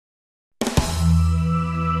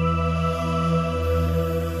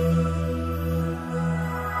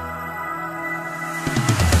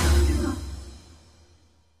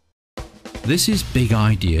This is Big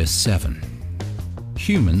Idea 7.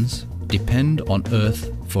 Humans depend on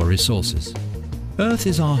Earth for resources. Earth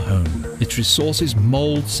is our home. Its resources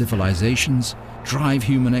mold civilizations, drive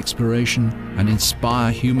human exploration, and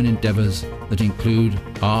inspire human endeavors that include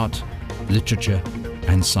art, literature,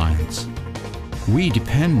 and science. We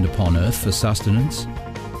depend upon Earth for sustenance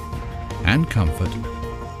and comfort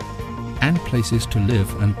and places to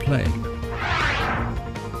live and play.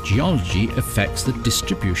 Geology affects the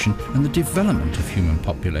distribution and the development of human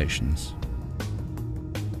populations.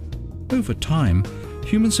 Over time,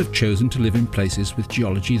 humans have chosen to live in places with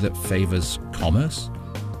geology that favors commerce,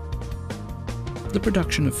 the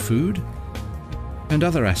production of food, and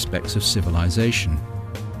other aspects of civilization.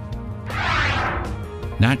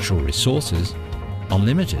 Natural resources are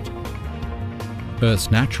limited.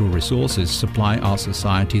 Earth's natural resources supply our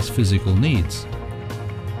society's physical needs.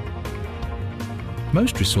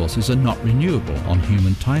 Most resources are not renewable on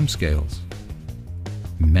human timescales.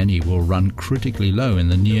 Many will run critically low in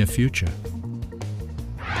the near future.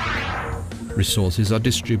 Resources are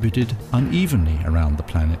distributed unevenly around the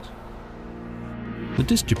planet. The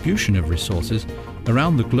distribution of resources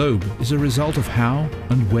around the globe is a result of how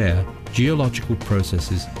and where geological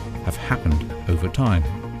processes have happened over time.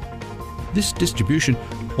 This distribution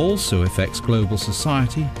also affects global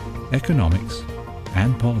society, economics,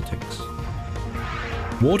 and politics.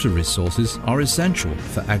 Water resources are essential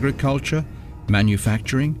for agriculture,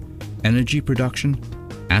 manufacturing, energy production,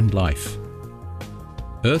 and life.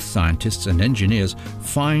 Earth scientists and engineers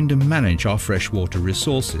find and manage our freshwater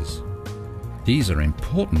resources. These are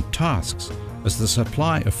important tasks as the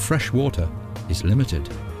supply of fresh water is limited.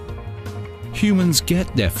 Humans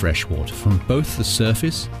get their fresh water from both the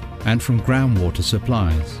surface and from groundwater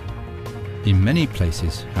supplies. In many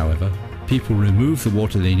places, however, people remove the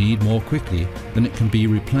water they need more quickly than it can be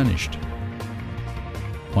replenished.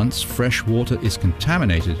 Once fresh water is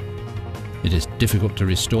contaminated, it is difficult to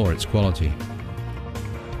restore its quality.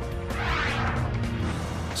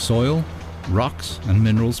 Soil, rocks, and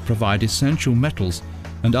minerals provide essential metals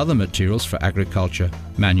and other materials for agriculture,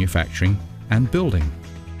 manufacturing, and building.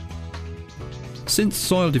 Since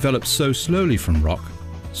soil develops so slowly from rock,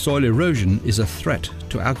 soil erosion is a threat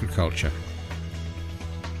to agriculture.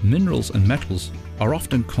 Minerals and metals are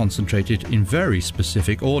often concentrated in very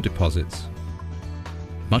specific ore deposits.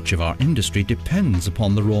 Much of our industry depends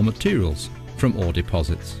upon the raw materials from ore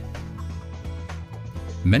deposits.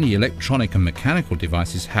 Many electronic and mechanical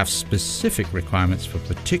devices have specific requirements for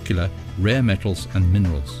particular rare metals and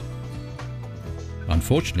minerals.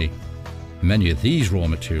 Unfortunately, many of these raw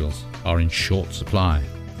materials are in short supply.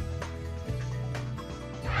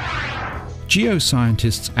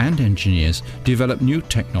 Geoscientists and engineers develop new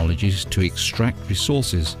technologies to extract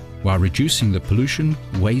resources while reducing the pollution,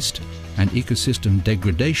 waste, and ecosystem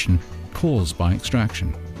degradation caused by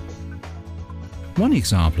extraction. One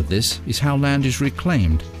example of this is how land is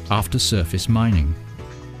reclaimed after surface mining.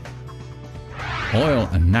 Oil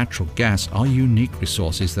and natural gas are unique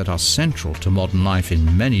resources that are central to modern life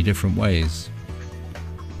in many different ways.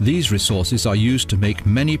 These resources are used to make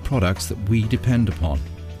many products that we depend upon,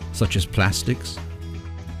 such as plastics,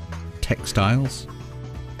 textiles,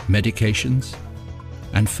 medications,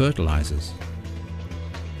 and fertilizers.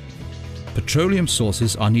 Petroleum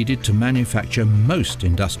sources are needed to manufacture most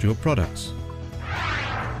industrial products.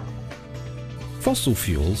 Fossil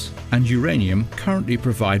fuels and uranium currently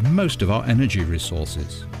provide most of our energy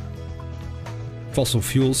resources. Fossil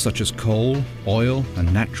fuels such as coal, oil,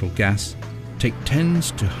 and natural gas take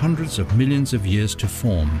tens to hundreds of millions of years to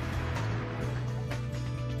form.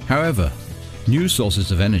 However, new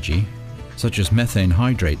sources of energy, such as methane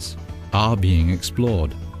hydrates, are being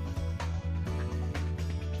explored.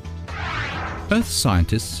 Earth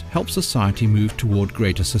scientists help society move toward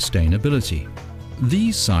greater sustainability.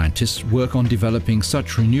 These scientists work on developing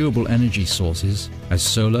such renewable energy sources as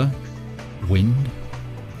solar, wind,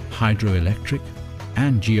 hydroelectric,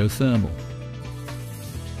 and geothermal.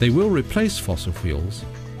 They will replace fossil fuels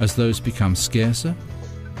as those become scarcer,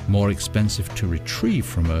 more expensive to retrieve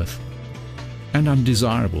from Earth, and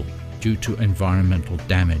undesirable due to environmental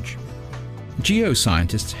damage.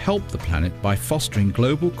 Geoscientists help the planet by fostering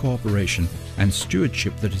global cooperation and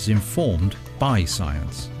stewardship that is informed by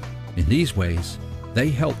science. In these ways, they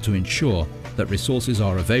help to ensure that resources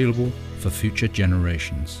are available for future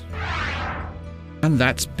generations. And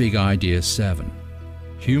that's Big Idea 7.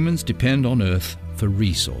 Humans depend on Earth for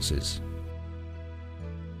resources.